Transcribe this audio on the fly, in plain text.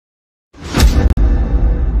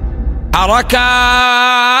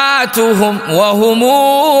حركاتهم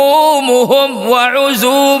وهمومهم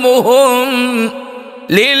وعزومهم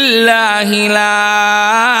لله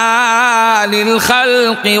لا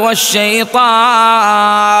للخلق والشيطان.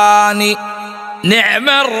 نعم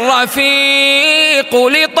الرفيق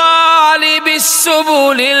لطالب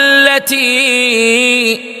السبل التي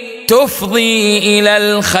تفضي إلى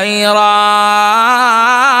الخيرات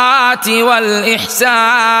والإحسان.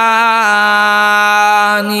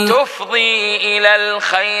 تفضي إلى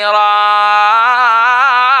الخيرات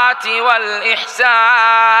والإحسان.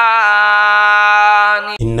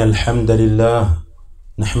 إن الحمد لله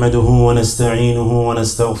نحمده ونستعينه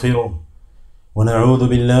ونستغفره ونعوذ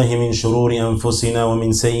بالله من شرور أنفسنا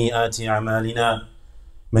ومن سيئات أعمالنا.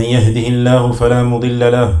 من يهده الله فلا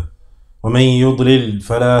مضل له ومن يضلل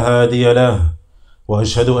فلا هادي له،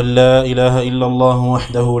 وأشهد أن لا إله إلا الله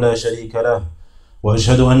وحده لا شريك له،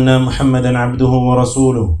 وأشهد أن محمدا عبده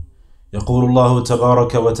ورسوله. يقول الله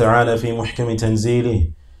تبارك وتعالى في محكم تنزيله: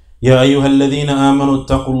 يا أيها الذين آمنوا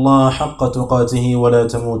اتقوا الله حق تقاته ولا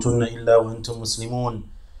تموتن إلا وأنتم مسلمون.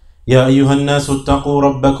 يا أيها الناس اتقوا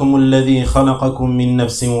ربكم الذي خلقكم من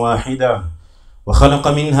نفس واحدة وخلق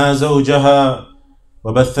منها زوجها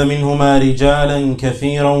وبث منهما رجالا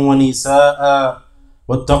كثيرا ونساء،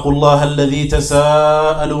 واتقوا الله الذي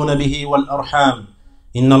تساءلون به والأرحام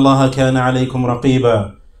إن الله كان عليكم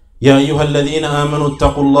رقيبا. يا أيها الذين آمنوا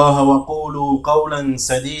اتقوا الله وقولوا قولا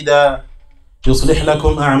سديدا يصلح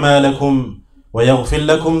لكم أعمالكم ويغفر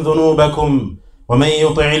لكم ذنوبكم، ومن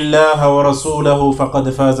يطع الله ورسوله فقد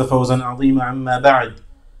فاز فوزا عظيما. عما بعد،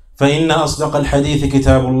 فإن أصدق الحديث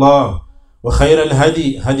كتاب الله، وخير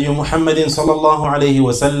الهدي هدي محمد صلى الله عليه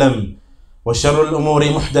وسلم، وشر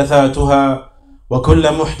الأمور محدثاتها،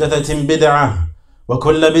 وكل محدثة بدعة،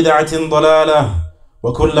 وكل بدعة ضلالة،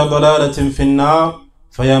 وكل ضلالة في النار.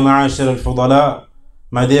 فيا معاشر الفضلاء,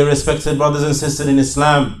 my dear respected brothers and sisters in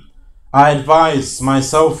Islam, I advise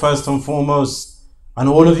myself first and foremost, and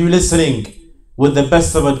all of you listening, with the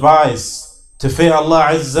best of advice, to fear Allah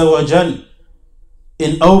Azza wa Jal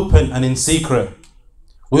in open and in secret.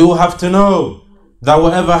 We will have to know that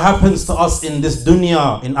whatever happens to us in this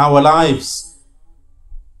dunya, in our lives,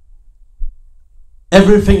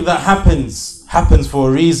 everything that happens, happens for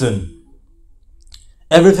a reason.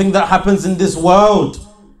 Everything that happens in this world,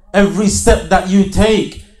 every step that you take,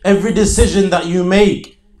 every decision that you make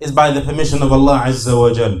is by the permission of Allah Azza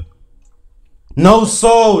wa Jal. No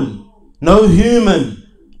soul, no human,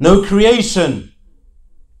 no creation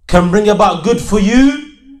can bring about good for you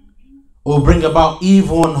or bring about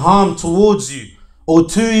evil and harm towards you or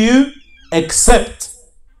to you, except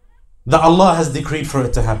that Allah has decreed for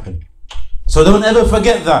it to happen. So don't ever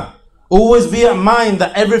forget that. Always be in mind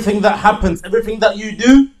that everything that happens, everything that you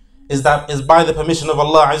do is by the permission of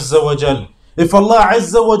Allah Azza wa Jal. If Allah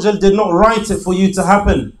Azza wa Jal did not write it for you to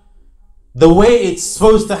happen the way it's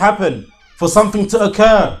supposed to happen, for something to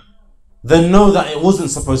occur, then know that it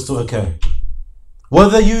wasn't supposed to occur.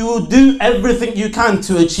 Whether you will do everything you can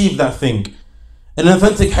to achieve that thing. In an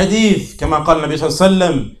authentic hadith, كما قال النبي صلى الله عليه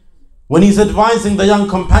وسلم, when he's advising the young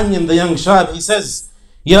companion, the young shab, he says,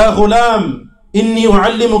 يا غلام إني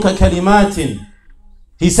أعلمك كلمات.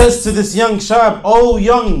 He says to this young shab, oh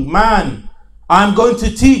young man, I'm going to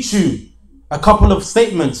teach you a couple of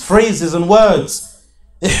statements, phrases and words.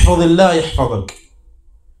 احفظ الله يحفظك.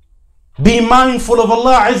 Be mindful of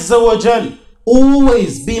Allah Azza wa Jal.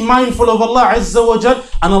 Always be mindful of Allah Azza wa Jal,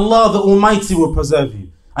 and Allah the Almighty will preserve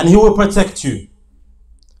you and He will protect you.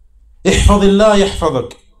 احفظ الله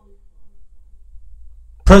يحفظك.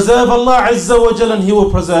 Preserve Allah Azza wa Jal and He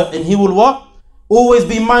will preserve, and He will what? Always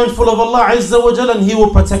be mindful of Allah Azza wa Jal and He will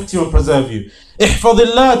protect you and preserve you. احفظ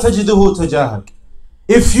الله تجده تجاهك.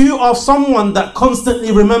 If you are someone that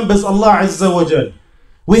constantly remembers Allah Azza wa Jal,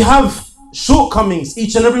 we have shortcomings,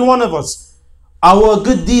 each and every one of us. Our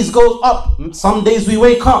good deeds go up. Some days we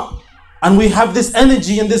wake up and we have this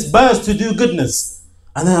energy and this burst to do goodness,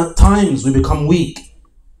 and then at times we become weak.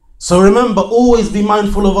 So remember, always be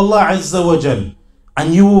mindful of Allah Azza wa Jal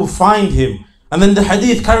and you will find Him. And then the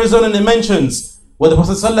hadith carries on and it mentions, where the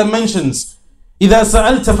Prophet ﷺ mentions, إِذَا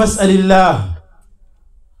سَأَلْتَ فَاسْأَلِ اللَّهِ.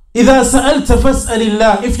 إِذَا سَأَلْتَ فَاسْأَلِ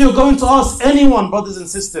اللَّهِ. If you're going to ask anyone, brothers and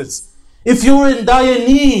sisters, if you're in dire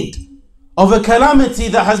need of a calamity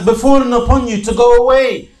that has befallen upon you to go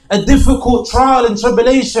away, a difficult trial and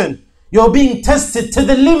tribulation, you're being tested to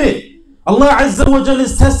the limit. Allah Azza wa Jal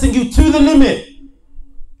is testing you to the limit.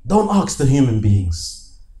 Don't ask the human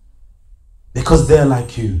beings, because they're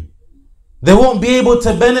like you. They won't be able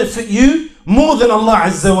to benefit you more than Allah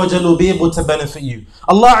Azza wa Jal will be able to benefit you.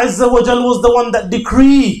 Allah Azza wa Jal was the one that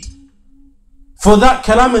decreed for that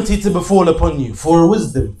calamity to befall upon you, for a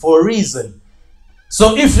wisdom, for a reason.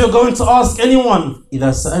 So if you're going to ask anyone,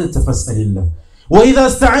 إِذَا سَأَلْتَ فَاسْأَلِ اللَّهِ وَإِذَا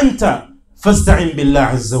اسْتَعِنْتَ فَاسْتَعِنْ بِاللَّهِ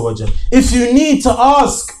عَزَّ وَجَلَ. If you need to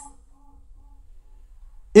ask,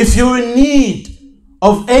 if you're in need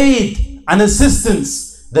of aid and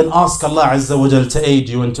assistance, then ask Allah Azza wa Jal to aid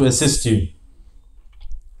you and to assist you.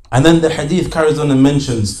 And then the hadith carries on and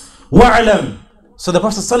mentions, وَعْلَمْ. So the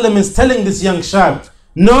Prophet ﷺ is telling this young shab,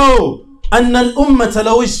 know, أَنَّ الْأُمَّةَ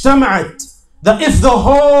لَوْ اجْتَمَعَتْ, that if the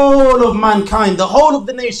whole of mankind, the whole of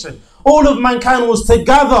the nation, all of mankind was to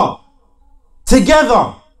gather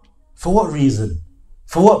together, for what reason?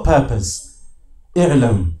 For what purpose?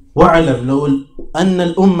 اعلم وَعْلَمْ لو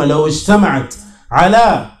أن الأمة لو اجتمعت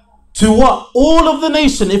على, to what? All of the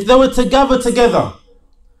nation, if they were to gather together,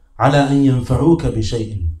 على أن ينفعوك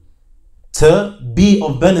بشيء, to be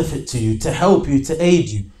of benefit to you, to help you, to aid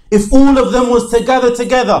you. If all of them was to gather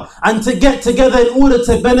together and to get together in order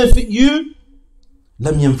to benefit you,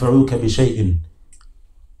 لم ينفعوك بشيء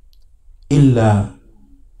إلا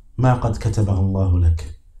ما قد كتبه الله لك.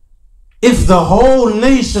 If the whole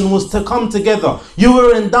nation was to come together, you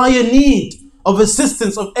were in dire need of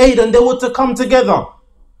assistance, of aid, and they were to come together,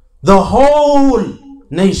 the whole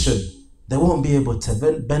nation, they won't be able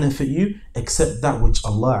to benefit you except that which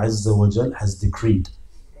Allah Azza wa Jal has decreed.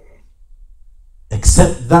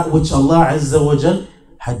 Except that which Allah Azza wa Jal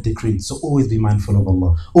had decreed. So always be mindful of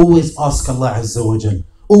Allah. Always ask Allah Azza wa Jal.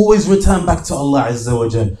 Always return back to Allah Azza wa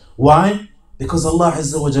Jal. Why? Because Allah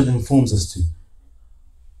Azza wa Jal informs us to.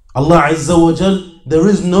 Allah Azza wa Jal, there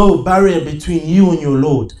is no barrier between you and your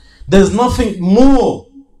Lord. There's nothing more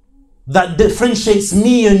that differentiates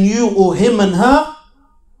me and you or him and her.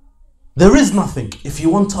 There is nothing. If you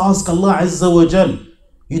want to ask Allah Azza wa Jal,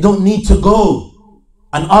 you don't need to go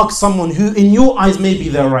and ask someone who in your eyes maybe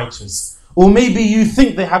they're righteous, or maybe you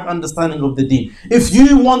think they have understanding of the deen. If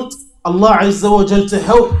you want Allah Azza wa Jal to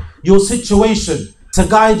help your situation, to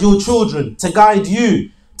guide your children, to guide you,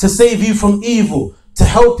 to save you from evil, to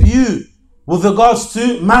help you with regards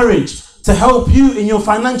to marriage, to help you in your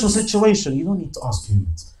financial situation, you don't need to ask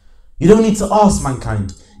humans. You don't need to ask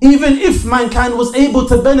mankind. Even if mankind was able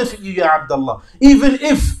to benefit you, Ya Abdullah, even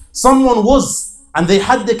if someone was and they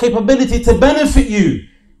had the capability to benefit you,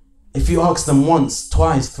 if you ask them once,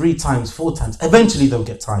 twice, 3 times, 4 times, eventually they'll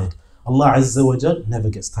get tired. Allah Azza wa Jal never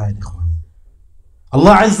gets tired, ikhwani.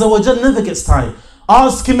 Allah Azza wa Jal never gets tired.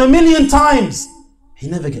 Ask him 1,000,000 times, he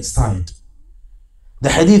never gets tired. The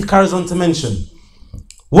hadith carries on to mention,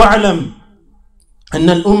 وَاعْلَمْ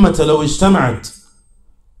أَنَّ الْأُمَّةَ لَوْ اجْتَمَعَتْ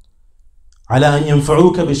على أن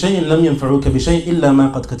ينفعوك بشيء لم ينفعوك بشيء إلا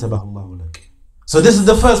ما قد كتبه الله لك. So this is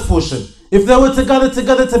the first portion. If they were to gather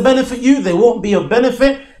together to benefit you, they won't be of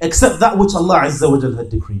benefit except that which Allah Azza wa Jal had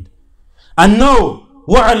decreed. And know,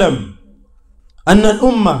 وَاعْلَمْ أَنَّ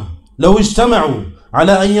الْأُمَّةَ لَوْ اجْتَمَعُوا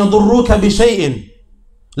على أن يضروك بشيء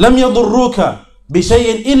لم يضروك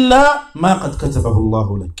بشيء إلا ما قد كتبه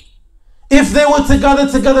الله لك. If they were to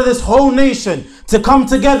gather together, this whole nation, to come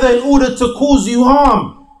together in order to cause you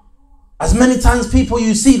harm, as many times people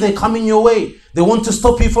you see, they come in your way. They want to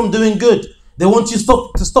stop you from doing good. They want to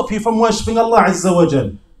stop you from worshipping Allah Azza wa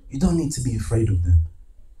Jal. You don't need to be afraid of them.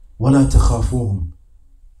 وَلَا تَخَافُوهُمْ.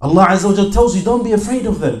 Allah Azza wa Jal tells you, don't be afraid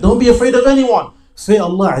of them. Don't be afraid of anyone. Fear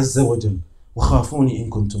Allah Azza wa Jal. وَخَافُونِ إِن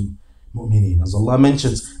كُنْتُمْ مُؤْمِنِينَ. As Allah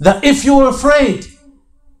mentions, that if you're afraid,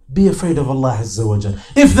 be afraid of Allah Azza wa Jal.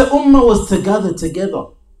 If the ummah was to gather together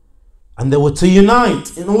and they were to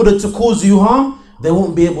unite in order to cause you harm, they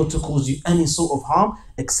won't be able to cause you any sort of harm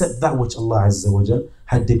except that which Allah Azza wa Jal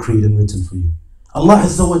had decreed and written for you. Allah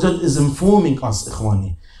Azza wa Jal is informing us,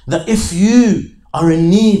 ikhwani, that if you are in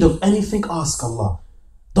need of anything, ask Allah.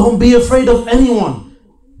 Don't be afraid of anyone.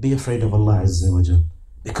 Be afraid of Allah Azza wa Jal,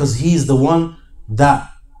 because He is the one that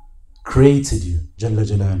created you, Jalla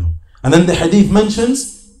Jalaluhu. And then the hadith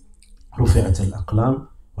mentions, رُفِعَتِ الْأَقْلَامِ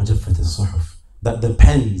وَجَفَّتِ الصُّحُفِ, that the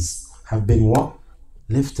pens have been what?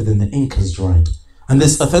 Lifted and the ink has dried. And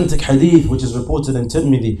this authentic hadith, which is reported in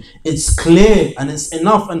Tirmidhi, it's clear and it's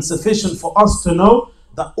enough and sufficient for us to know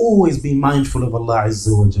that always be mindful of Allah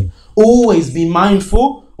Azza wa Jal. Always be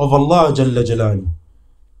mindful of Allah Jalla Jalaluhu.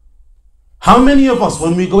 How many of us,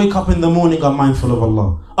 when we wake up in the morning, are mindful of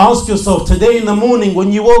Allah? Ask yourself, today in the morning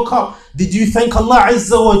when you woke up, did you thank Allah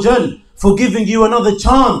Azza wa Jal for giving you another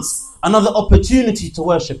chance, another opportunity to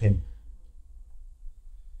worship Him?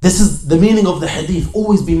 This is the meaning of the hadith.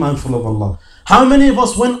 Always be mindful of Allah. How many of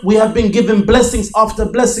us, when we have been given blessings after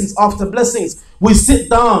blessings after blessings, we sit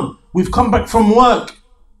down, we've come back from work,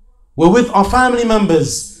 we're with our family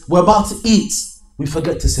members, we're about to eat, we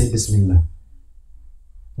forget to say Bismillah.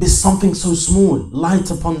 It's something so small, light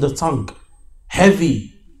upon the tongue.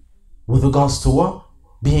 heavy with regards to what?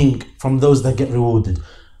 Being from those that get rewarded.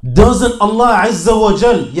 Doesn't Allah Azza wa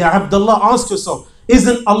Jal, Ya Abdullah, ask yourself,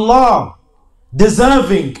 isn't Allah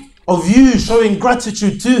deserving of you showing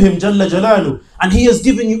gratitude to Him Jalla Jalalu? And He has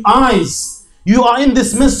given you eyes. You are in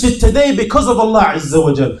this masjid today because of Allah Azza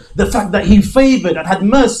wa Jal. The fact that He favored and had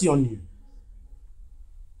mercy on you.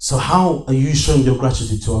 So how are you showing your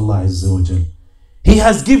gratitude to Allah Azza wa Jal? He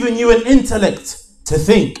has given you an intellect to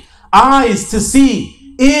think, eyes to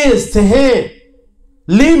see, ears to hear,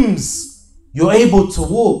 limbs. You're able to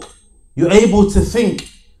walk. You're able to think.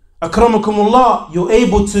 Akramakumullah, you're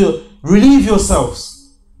able to relieve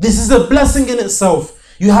yourselves. This is a blessing in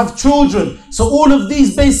itself. You have children. So all of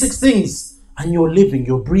these basic things. And you're living,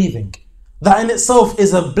 you're breathing. That in itself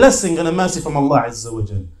is a blessing and a mercy from Allah Azza wa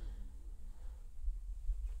Jal.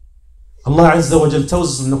 Allah Azza wa Jal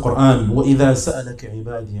tells us in the Quran, وَإِذَا سَأَلَكَ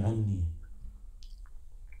عِبَادِي عَنِّي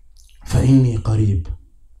فَإِنِّي قَرِيبٌ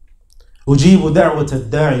أجيب دعوة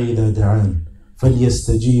الداعي إذا دعان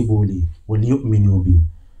فليستجيبوا لي وليؤمنوا بي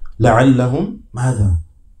لعلهم ماذا؟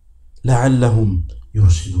 لعلهم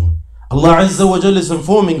يرشدون. Allah Azza wa Jal is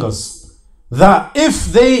informing us that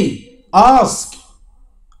if they ask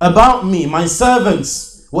about me, my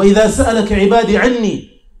servants, وَإِذَا سَأَلَكَ عِبَادِي عَنِّي,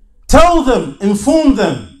 tell them, inform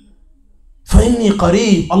them, فَإِنِّي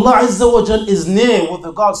قَرِيبٌ. Allah Azza wa Jal is near with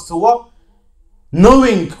regards to what?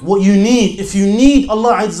 Knowing what you need. If you need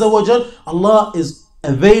Allah Azza wa Jal, Allah is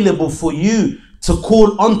available for you to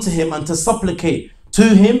call unto Him and to supplicate to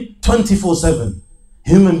Him 24/7.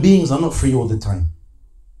 Human beings are not free all the time.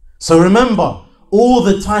 So remember, all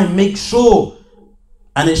the time make sure,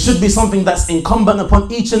 and it should be something that's incumbent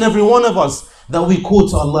upon each and every one of us, that we call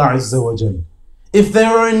to Allah Azza wa Jal. If they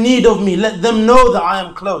are in need of me, let them know that I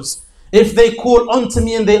am close. If they call unto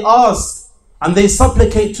me and they ask, and they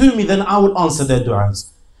supplicate to me, then I will answer their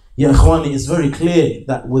du'as. Ya Ikhwani, it's very clear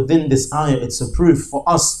that within this ayah, it's a proof for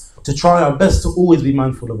us to try our best to always be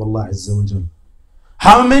mindful of Allah Azza wa Jal.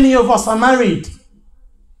 How many of us are married?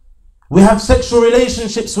 We have sexual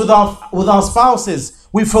relationships with our spouses.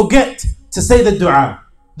 We forget to say the dua.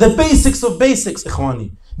 The basics of basics,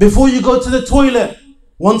 Ikhwani. Before you go to the toilet,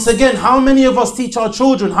 once again, how many of us teach our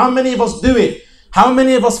children? How many of us do it? How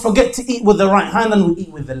many of us forget to eat with the right hand and we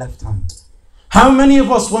eat with the left hand? How many of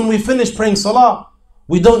us, when we finish praying salah,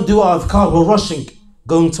 we don't do our adhkar, we're rushing,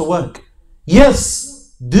 going to work?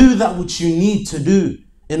 Yes, do that which you need to do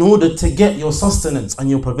in order to get your sustenance and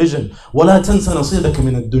your provision. وَلَا تَنْسَ نَصِيبَكَ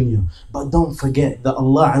مِنَ الدُّنْيَا. But don't forget that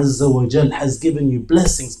Allah Azza wa Jal has given you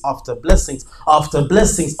blessings after blessings, after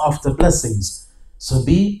blessings, after blessings. So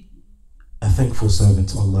be a thankful servant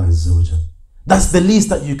to Allah Azza wa Jal. That's the least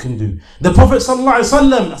that you can do. The Prophet Sallallahu Alaihi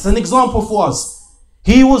Wasallam, that's an example for us.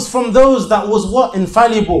 He was from those that was what?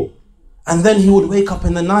 Infallible. And then he would wake up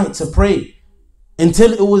in the night to pray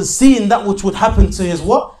until it was seen that which would happen to his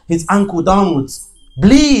what? His ankle downwards.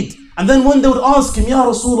 Bleed. And then when they would ask him, Ya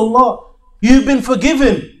Rasulullah, you've been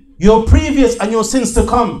forgiven, your previous and your sins to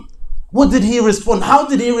come. What did he respond? How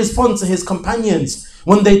did he respond to his companions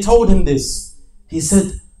when they told him this? He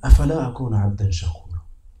said, أَفَلَا أَكُونَ عَبْدًا شَكُورًا.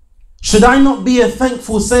 Should I not be a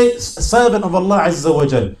thankful servant of Allah Azza wa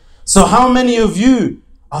Jal? So how many of you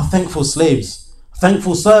are thankful slaves,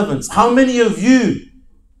 thankful servants? How many of you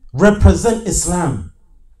represent Islam?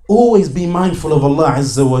 Always be mindful of Allah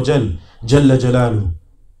Azza wa Jal, Jalla Jalalu.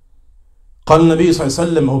 قال النبي صلى الله عليه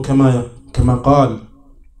وسلم أو كما قال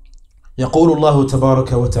يقول الله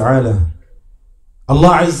تبارك وتعالى. Allah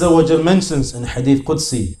Azza wa Jal mentions in Hadith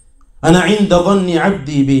Qudsi, أنا عند ظن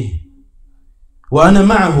عبدي بي وأنا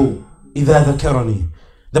معه إذا ذكرني.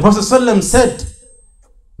 The Prophet ﷺ said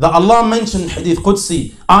that Allah mentioned Hadith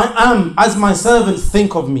Qudsi, I am as my servants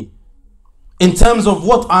think of me, in terms of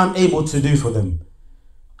what I am able to do for them.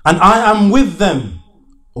 And I am with them,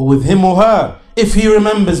 or with him or her, if he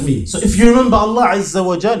remembers me. So if you remember Allah Azza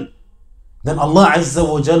wa Jal, then Allah Azza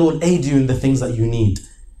wa Jal will aid you in the things that you need.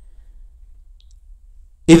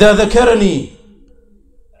 إذا ذكرني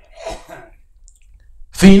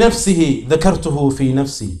في نفسه ذكرته في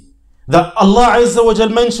نفسي. That Allah Azza wa Jal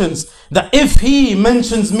mentions that if He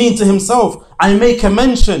mentions me to Himself, I make a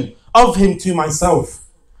mention of Him to myself.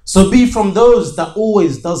 So be from those that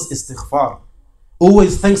always does istighfar,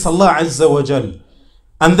 always thanks Allah Azza wa Jal.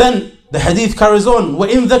 And then the hadith carries on,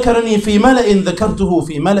 وَإِن ذَكَرَنِي فِي مَلَئٍ ذَكَرْتُهُ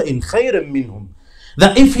فِي مَلَئٍ خَيْرٍ مِّنْهُمْ.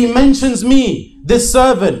 That if he mentions me, this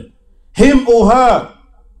servant, him or her,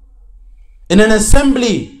 in an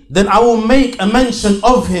assembly, then I will make a mention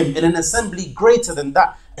of him in an assembly greater than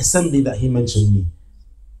that assembly that he mentioned me.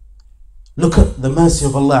 Look at the mercy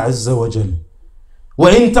of Allah Azza wa Jal.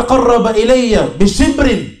 وَإِن تَقَرَّبَ إِلَيَّ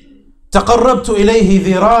بِشِبْرٍ تَقَرَّبْتُ إِلَيْهِ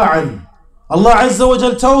ذِرَاعًا. Allah Azza wa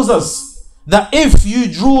Jal tells us that if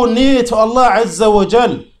you draw near to Allah Azza wa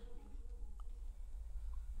Jal,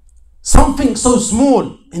 something so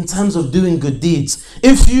small in terms of doing good deeds,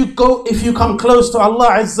 if you come close to Allah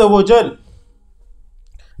Azza wa Jal,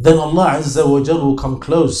 then Allah Azza wa Jal will come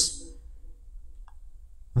close.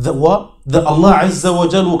 That what? That Allah Azza wa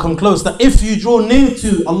Jal will come close. That if you draw near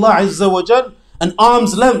to Allah Azza wa Jal an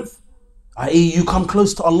arm's length, i.e. you come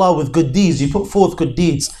close to Allah with good deeds, you put forth good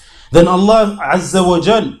deeds, then Allah Azza wa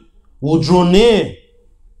Jal will draw near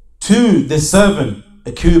to the servant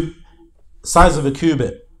a cube, size of a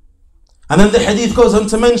cubit. And then the hadith goes on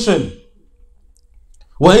to mention,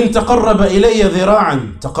 وَإِن تَقَرَّبَ إِلَيَّ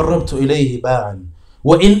ذِرَاعًا تَقَرَّبْتُ إِلَيْهِ بَاعًا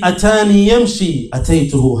وَإِن أَتَانِي يَمْشِي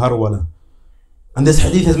أَتَيْتُهُ هَرْوَلًا. And this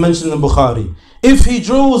hadith is mentioned in Bukhari. If he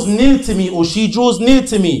draws near to me, or she draws near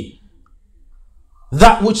to me,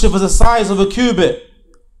 that which is the size of a cubit,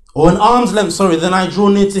 or an arm's length, then I draw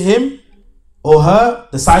near to him or her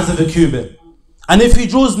the size of a cubit. And if he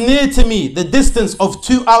draws near to me the distance of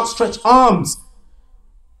 2 outstretched arms,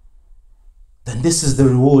 then this is the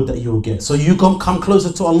reward that you will get. So you come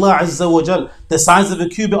closer to Allah Azza wa Jal, the size of a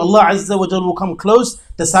cubit. Allah Azza wa Jal will come close,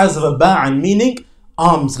 the size of a ba'an, meaning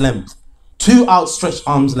arm's length, 2 outstretched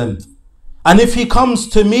arm's length. And if he comes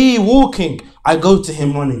to me walking, I go to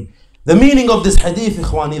him running. The meaning of this hadith,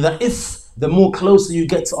 ikhwani, that if the more closer you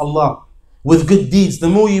get to Allah with good deeds, the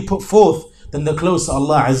more you put forth, then the closer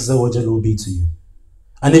Allah Azza wa Jal will be to you.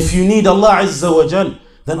 And if you need Allah Azza wa Jal,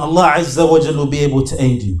 then Allah Azza wa Jal will be able to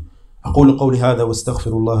aid you. أقول قولي هذا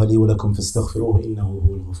واستغفر الله لي ولكم فاستغفروه إنه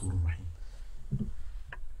هو الغفور الرحيم.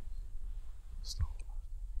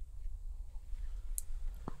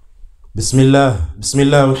 بسم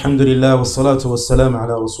الله والحمد لله والصلاة والسلام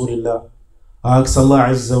على رسول الله. I ask Allah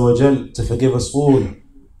Azza wa Jal to forgive us all,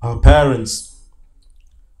 our parents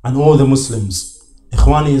and all the Muslims.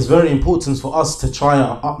 Ikhwani, it's very important for us to try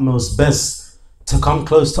our utmost best to come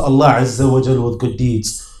close to Allah Azza wa Jal with good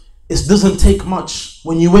deeds. It doesn't take much.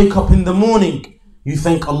 When you wake up in the morning, you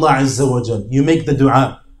thank Allah Azza wa Jal. You make the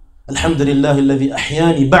dua. Alhamdulillah alladhi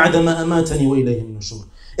ahyani ba'da ma amatani wa ilayhi an-nushur.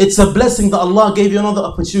 It's a blessing that Allah gave you another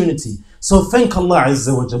opportunity. So thank Allah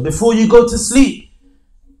Azza wa Jal. Before you go to sleep,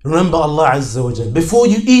 remember Allah Azza wa Jal. Before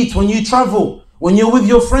you eat, when you travel, when you're with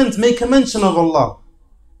your friends, make a mention of Allah.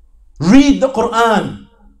 Read the Quran.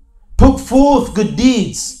 Put forth good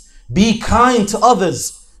deeds. Be kind to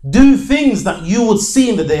others. Do things that you would see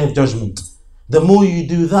in the Day of Judgment. The more you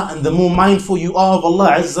do that and the more mindful you are of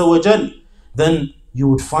Allah Azza wa Jal, then you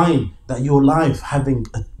would find that your life having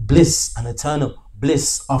a bliss, an eternal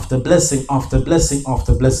bliss after blessing after blessing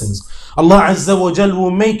after blessings. Allah Azza wa Jal will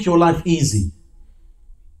make your life easy.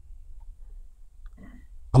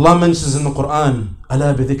 Allah mentions in the Quran,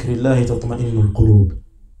 أَلَا بِذِكْرِ اللَّهِ تَطْمَئِنُّ الْقُلُوبِ.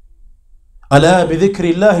 أَلَا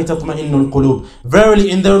بِذِكْرِ اللَّهِ تَطْمَئِنُّ الْقُلُوبِ. Verily,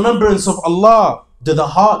 in the remembrance of Allah do the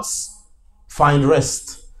hearts find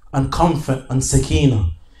rest and comfort and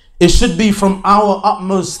sakina. It should be from our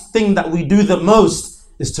utmost thing that we do the most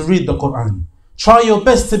is to read the Quran. Try your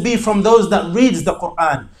best to be from those that reads the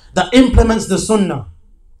Quran, that implements the Sunnah.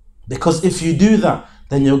 Because if you do that,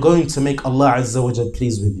 then you're going to make Allah Azza wa Jal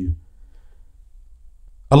pleased with you.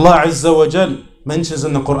 Allah Azza wa Jal mentions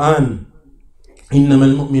in the Quran,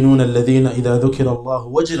 إِنَّمَا الْمُؤْمِنُونَ الَّذِينَ إِذَا ذُكِرَ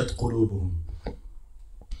اللَّهُ وَجِلَتْ قُلُوبُهُمْ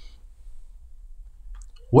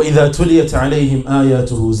وَإِذَا تُلِيَتْ عَلَيْهِمْ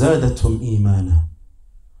آيَاتُهُ زَادَتْهُمْ إِيمَانًا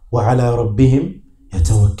وَعَلَى رَبِّهِمْ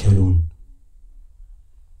يَتَوَكَّلُونَ.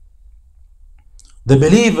 The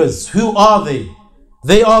believers, who are they?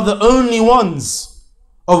 They are the only ones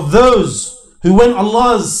of those who, when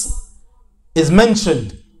Allah's is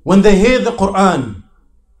mentioned, when they hear the Quran,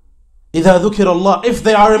 إِذَا ذُكِرَ اللَّهُ, if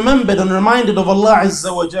they are remembered and reminded of Allah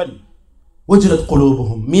Azza wa Jal, وَجِلَتْ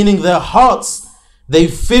قُلُوبُهُمْ, meaning their hearts, they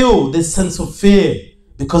feel this sense of fear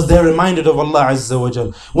because they're reminded of Allah Azza wa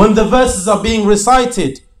Jal. When the verses are being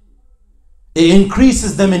recited, it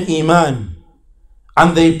increases them in iman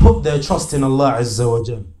and they put their trust in Allah Azza wa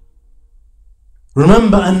Jal.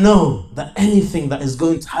 Remember and know that anything that is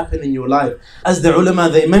going to happen in your life, as the ulama,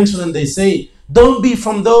 they mention and they say, don't be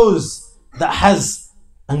from those that has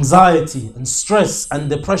anxiety and stress and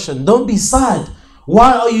depression. Don't be sad.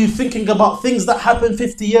 Why are you thinking about things that happened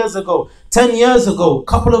 50 years ago, 10 years ago, a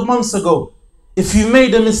couple of months ago? If you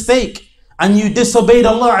made a mistake and you disobeyed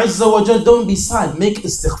Allah Azza wa Jal, don't be sad. Make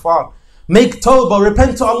istighfar. Make tawbah,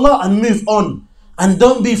 repent to Allah and move on. And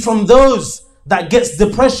don't be from those that gets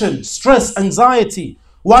depression, stress, anxiety.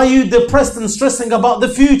 Why are you depressed and stressing about the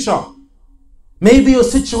future? Maybe your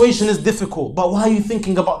situation is difficult, but why are you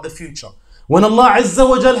thinking about the future? When Allah Azza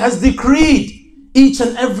wa Jal has decreed each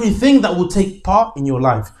and everything that will take part in your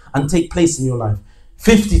life and take place in your life.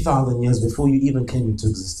 50,000 years before you even came into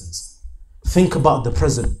existence. Think about the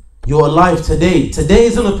present. You're alive today. Today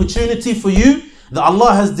is an opportunity for you that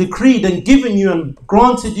Allah has decreed and given you and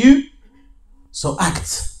granted you. So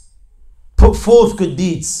act. Put forth good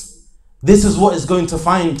deeds. This is what is going to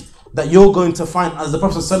find, that you're going to find, as the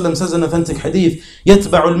Prophet ﷺ says in authentic hadith,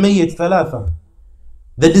 يَتْبَعُ الْمَيِّتْ ثَلَاثًا.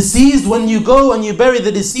 The deceased, when you go and you bury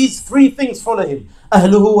the deceased, 3 things follow him.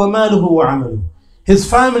 أَهْلُهُ وَمَالُهُ وَعَمَلُهُ. His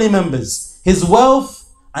family members, his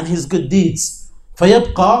wealth, and his good deeds.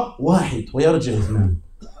 فَيَبْقَى وَاحِدْ وَيَرْجِعِ اثْنَانِ.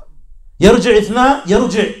 يرجع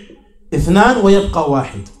اثنان ويبقى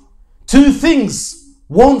واحد. 2 things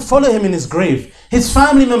won't follow him in his grave. His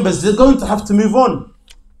family members, they're going to have to move on.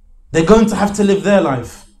 They're going to have to live their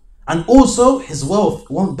life. And also his wealth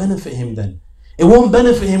won't benefit him then. It won't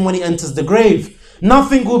benefit him when he enters the grave.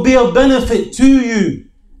 Nothing will be of benefit to you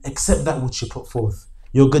except that which you put forth,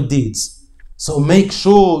 your good deeds. So make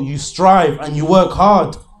sure you strive and you work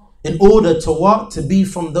hard in order to what? To be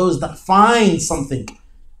from those that find something.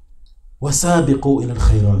 وَسَابِقُوا إِلَى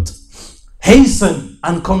الْخَيْرَاتِ. Hasten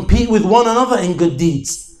and compete with one another in good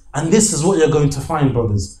deeds. And this is what you're going to find,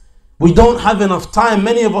 brothers. We don't have enough time.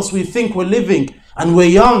 Many of us, we think we're living and we're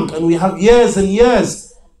young and we have years and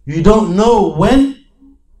years. You don't know when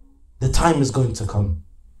the time is going to come.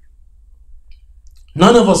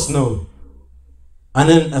 None of us know. And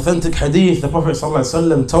in authentic hadith, the Prophet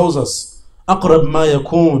ﷺ tells us, أقرب ما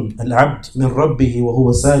يكون العبد من ربه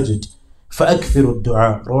وهو ساجد فأكثر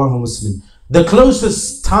الدعاء. رواه Muslim. The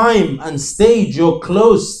closest time and stage you're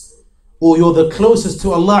close, or you're the closest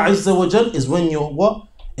to Allah Azza wa Jal, is when you're what?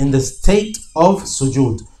 In the state of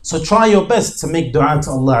sujood. So try your best to make dua to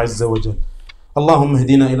Allah Azza wa Jal. اللهم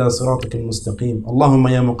اهدنا إلى صراطك المستقيم. اللهم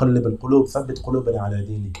يا مقلب القلوب ثبت قلوبنا على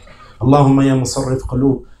دينك. اللهم يا مصرف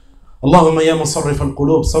قلوب اللهم يا مصرف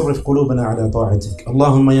القلوب صرف قلوبنا على طاعتك.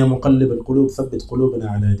 اللهم يا مقلب القلوب ثبت قلوبنا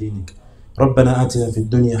على دينك. ربنا آتنا في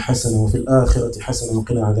الدنيا حسنة وفي الآخرة حسنة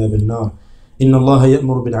وقنا عذاب النار. إن الله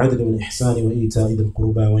يأمر بالعدل والإحسان وإيتاء ذي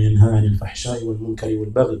القربى وينهى عن الفحشاء والمنكر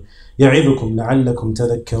والبغي يعظكم لعلكم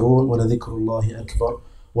تذكرون ولذكر الله أكبر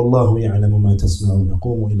والله يعلم ما تصنعون.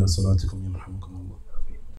 قوموا إلى صلاتكم يرحمكم الله.